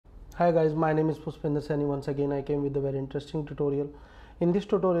Hi guys, my name is Pushpendra Saini. Once again I came with a very interesting tutorial. In this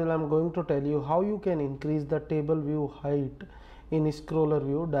tutorial I am going to tell you how you can increase the table view height in scroller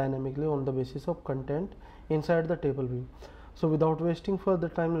view dynamically on the basis of content inside the table view. So without wasting further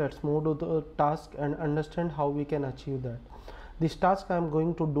time, let's move to the task and understand how we can achieve that. This task I am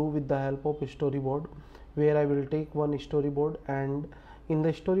going to do with the help of storyboard, where I will take one storyboard and in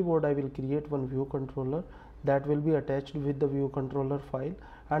the storyboard I will create one view controller that will be attached with the view controller file,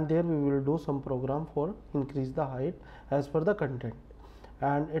 and there we will do some program for increase the height as per the content,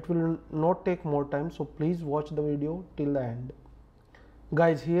 and it will not take more time, so please watch the video till the end.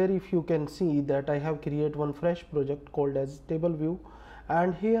 Guys, here if you can see that I have created one fresh project called as table view,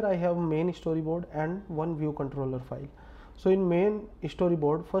 and here I have main storyboard and one view controller file. So in main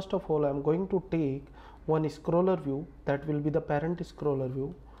storyboard, first of all I am going to take one scroller view that will be the parent scroller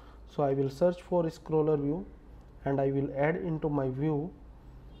view. So I will search for scroller view and I will add into my view.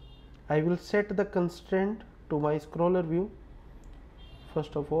 I will set the constraint to my scroller view.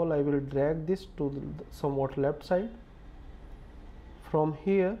 First of all I will drag this to the somewhat left side. From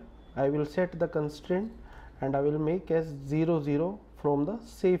here I will set the constraint and I will make as 0 0 from the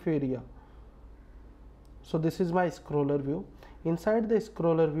safe area. So this is my scroller view. Inside the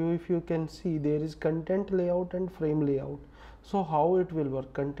scroller view, if you can see, there is content layout and frame layout. So how it will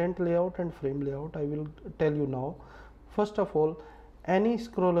work, content layout and frame layout, I will tell you now. First of all, any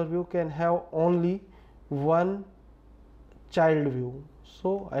scroller view can have only one child view.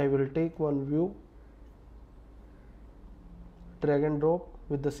 So I will take one view, drag and drop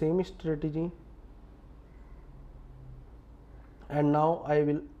with the same strategy, and now I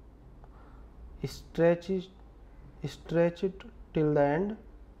will stretch it till the end.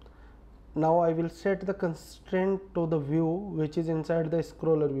 Now I will set the constraint to the view which is inside the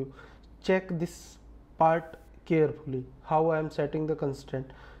scroller view. Check this part carefully, how I am setting the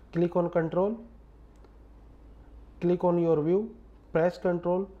constraint. Click on control, click on your view, press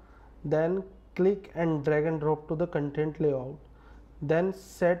control, then click and drag and drop to the content layout, then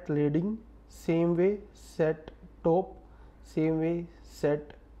set leading, same way set top, same way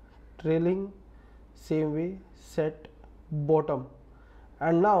set trailing, same way set bottom.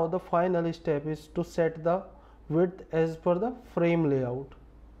 And now the final step is to set the width as per the frame layout,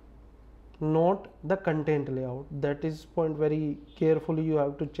 not the content layout. That is point very carefully you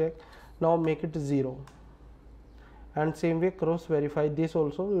have to check. Now make it 0, and same way cross verify this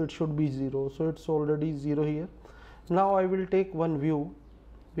also, it should be 0, so it's already 0 here. Now I will take one view,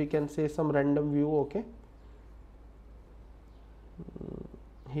 we can say some random view, okay,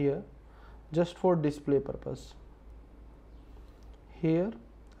 here just for display purpose. Here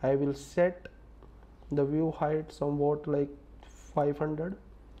I will set the view height somewhat like 500,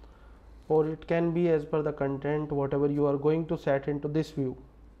 or it can be as per the content, whatever you are going to set into this view.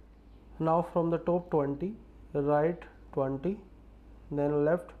 Now from the top 20, right 20, then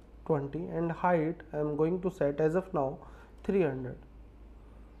left 20, and height I am going to set as of now 300.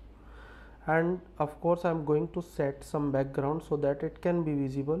 And of course I am going to set some background so that it can be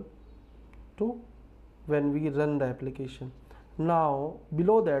visible to when we run the application. Now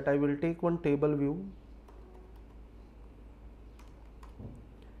below that I will take one table view.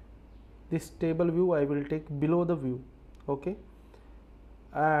 This table view I will take below the view, okay,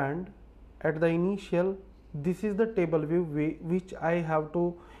 and at the initial, this is the table view which I have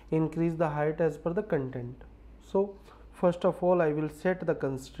to increase the height as per the content. So first of all I will set the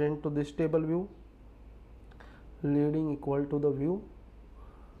constraint to this table view, leading equal to the view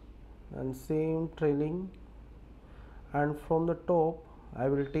and same trailing, and from the top I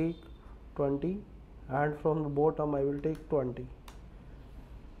will take 20 and from the bottom I will take 20.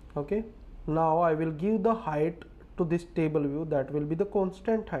 Okay, now I will give the height to this table view, that will be the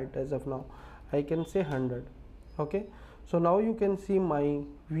constant height. As of now I can say 100. Okay, so now you can see my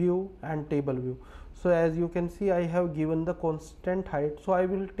view and table view. So as you can see I have given the constant height, so I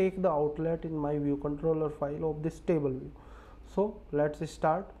will take the outlet in my view controller file of this table view. So let's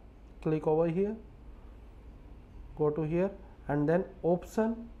start. Click over here, go to here, and then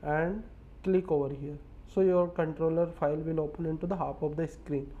option and click over here. So your controller file will open into the half of the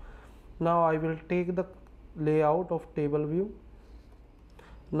screen. Now I will take the layout of table view.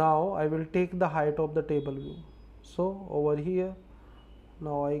 Now I will take the height of the table view. So over here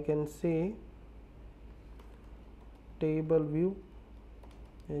now I can say table view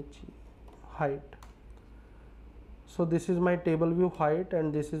height. So this is my table view height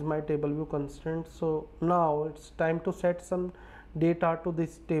and this is my table view constraint. So now it's time to set some data to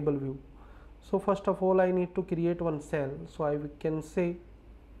this table view. So first of all I need to create one cell. So I can say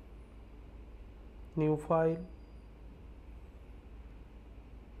new file,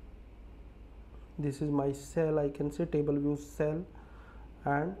 This is my cell. I can say TableView Cell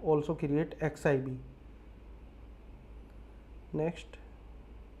and also create XIB. Next,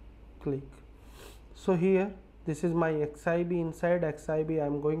 click. So here this is my XIB. Inside XIB I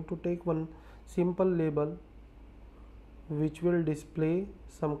am going to take one simple label which will display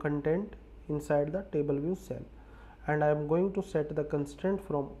some content inside the TableView cell, and I am going to set the constraint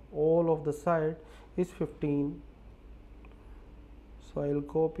from all of the side is 15. So I will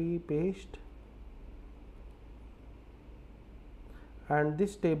copy, paste, and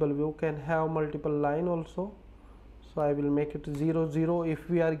this table view can have multiple line also. So I will make it 0 0. If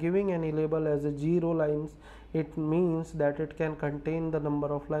we are giving any label as a 0 lines, it means that it can contain the number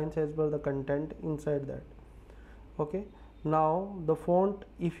of lines as per the content inside that. Okay, now the font,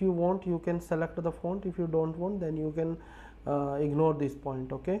 if you want you can select the font, if you don't want then you can ignore this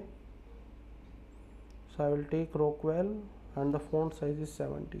point. Okay, so I will take Rockwell and the font size is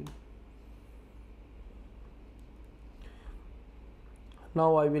 17.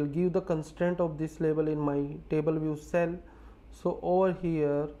 Now I will give the constraint of this label in my TableView cell. So over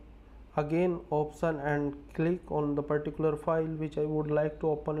here again option and click on the particular file which I would like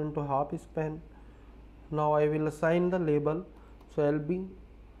to open into half span. Now I will assign the label, so LB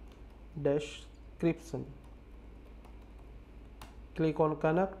description. Click on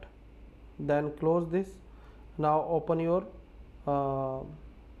connect, then close this. Now open your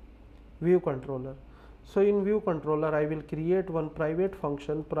view controller. So in view controller I will create one private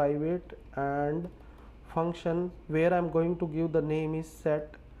function, private and function, where I am going to give the name is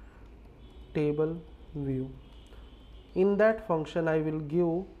set table view. In that function I will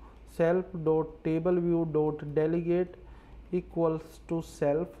give self.tableview.delegate equals to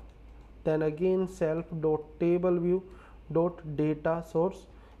self, then again self.tableview.data source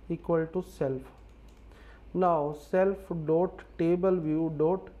equal to self. Now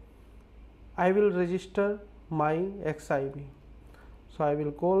self.tableview. I will register my XIB. So I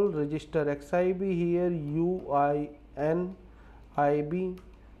will call register XIB here UINIB,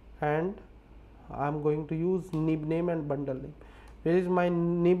 and I am going to use nib name and bundle name. Where is my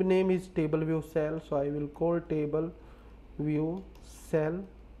nib name is TableView Cell, so I will call TableView Cell,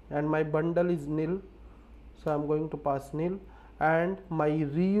 and my bundle is nil, so I am going to pass nil, and my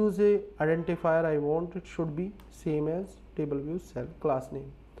reuse identifier I want it should be same as TableView Cell class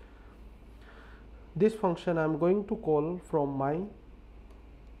name. This function I am going to call from my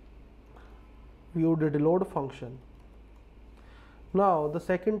viewDidLoad function. Now the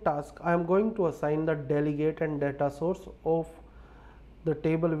second task, I am going to assign the delegate and data source of the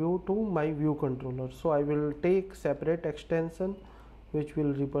table view to my view controller. So I will take separate extension which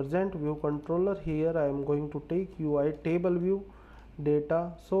will represent view controller. Here I am going to take UI table view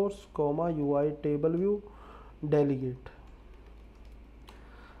data source comma UI table view delegate.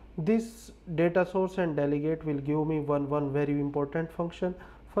 This data source and delegate will give me one very important function.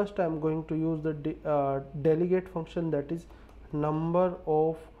 First I am going to use the delegate function, that is number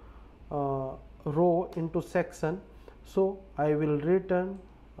of row into section. So I will return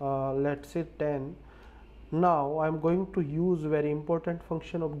let's say 10. Now I am going to use very important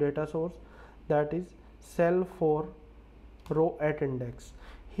function of data source, that is cell for row at index.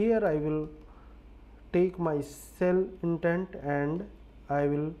 Here I will take my cell intent and I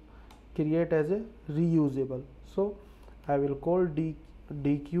will create as a reusable. So I will call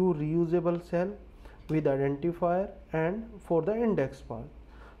DQ reusable cell with identifier and for the index part.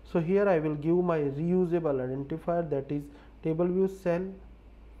 So here I will give my reusable identifier, that is TableView cell,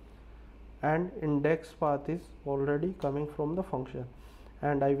 and index path is already coming from the function,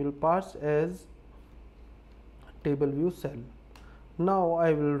 and I will pass as TableView cell. Now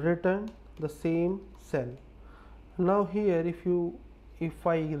I will return the same cell. Now here if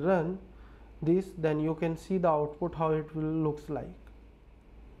I run this, then you can see the output how it will looks like.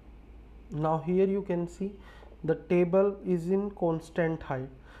 Now here you can see the table is in constant height.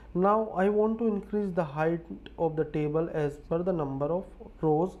 Now I want to increase the height of the table as per the number of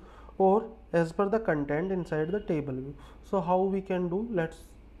rows or as per the content inside the table view. So how we can do,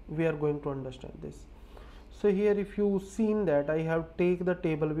 we are going to understand this. So here if you seen that I have take the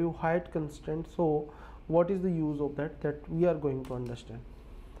table view height constraint, so what is the use of that we are going to understand.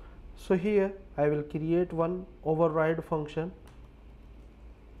 So here I will create one override function,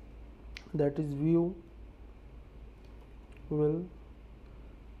 that is view will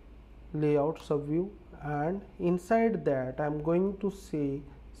layout subview, and inside that I am going to say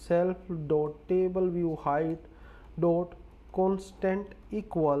self.tableview height dot constant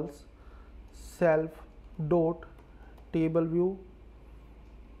equals self dot tableview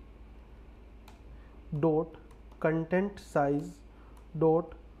dot content size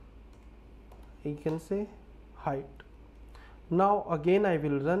dot you can say height. Now again I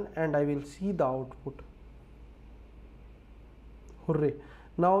will run and I will see the output. Hooray!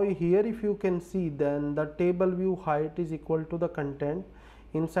 Now here if you can see, then the table view height is equal to the content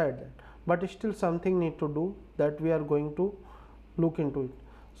inside that, but still something need to do, that we are going to look into it.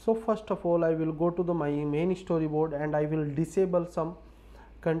 So first of all I will go to my main storyboard and I will disable some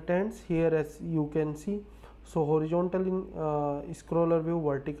contents here, as you can see. So horizontal scroller view,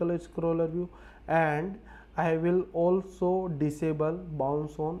 vertical scroller view, and I will also disable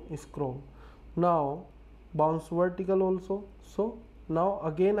bounce on scroll. Now bounce vertical also. So now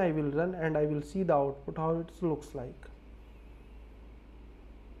again I will run and I will see the output, how it looks like.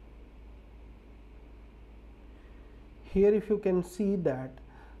 Here if you can see that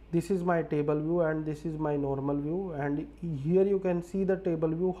this is my table view and this is my normal view, and here you can see the table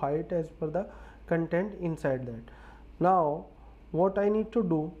view height as per the content inside that. Now what I need to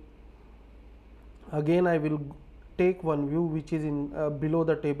do, again I will take one view which is in below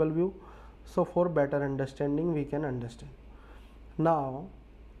the table view, so for better understanding we can understand. Now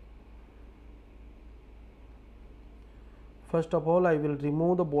first of all I will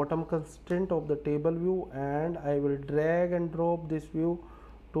remove the bottom constraint of the table view and I will drag and drop this view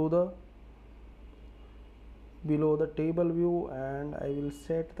to the below the table view, and I will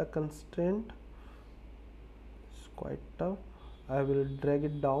set the constraint. It's quite tough. I will drag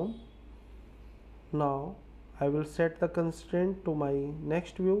it down. Now I will set the constraint to my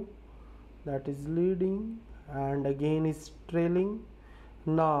next view, that is leading and again is trailing.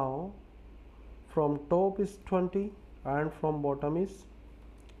 Now from top is 20 and from bottom is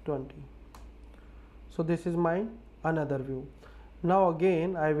 20. So this is my another view. Now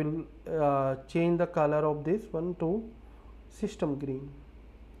again I will change the color of this one to system green.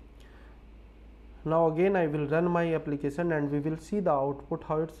 Now again I will run my application and we will see the output,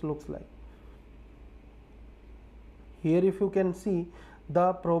 how it looks like. Here if you can see,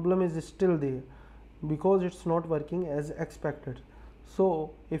 the problem is still there because it's not working as expected.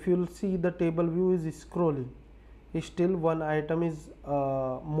 So if you will see, the table view is scrolling, still one item is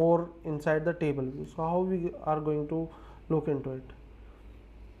more inside the table view. So how we are going to look into it?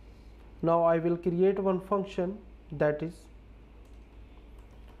 Now I will create one function, that is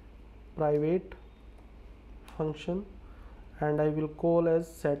private function, and I will call as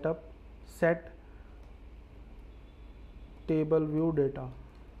set table view data.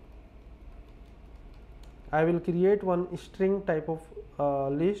 I will create one string type of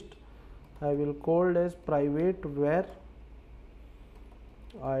list. I will call as private var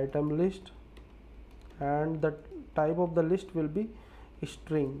item list, and the type of the list will be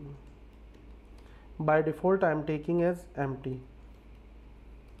string. By default I am taking as empty.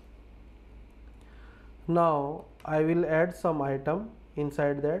 Now I will add some item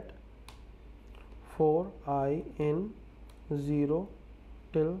inside that for I in 0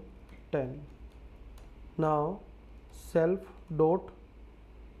 till 10. Now self dot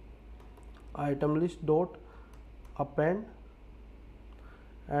item list dot append,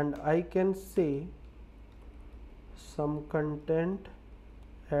 and I can say some content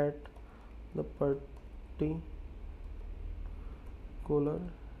at the particular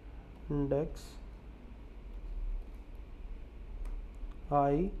index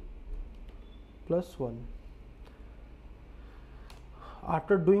I plus 1.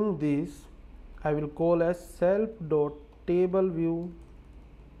 After doing this, I will call as self dot table view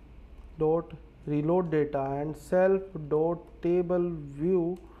dot reload data and self dot table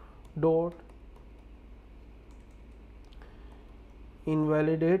view dot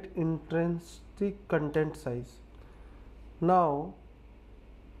invalidate intrinsic content size. Now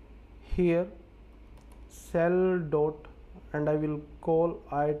here cell dot, and I will call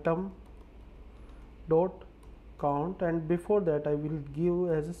item dot count, and before that I will give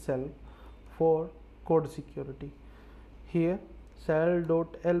as a cell for code security. Here cell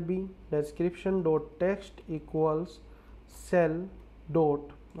dot lb description dot text equals cell dot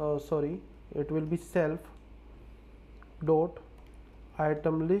it will be self dot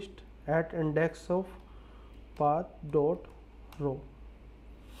item list at index of path dot row.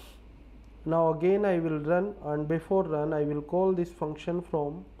 Now again I will run, and before run I will call this function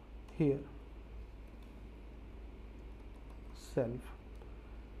from here, self.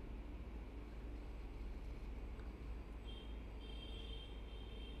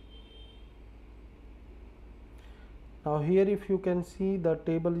 Now here if you can see, the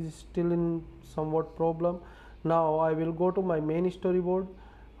table is still in somewhat problem. Now I will go to my main storyboard.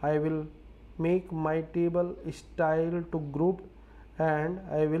 I will make my table style to group, and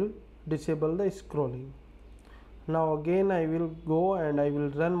I will disable the scrolling. Now again I will go and I will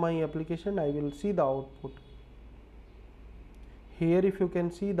run my application. I will see the output. Here if you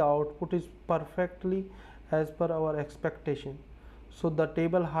can see, the output is perfectly as per our expectation. So the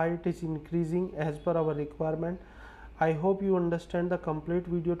table height is increasing as per our requirement. I hope you understand the complete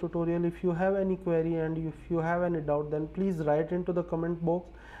video tutorial. If you have any query and if you have any doubt, then please write into the comment box,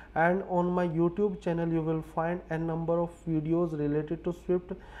 and on my YouTube channel you will find a number of videos related to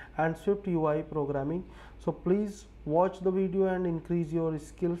Swift and Swift UI programming. So please watch the video and increase your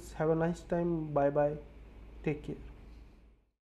skills. Have a nice time. Bye bye. Take care.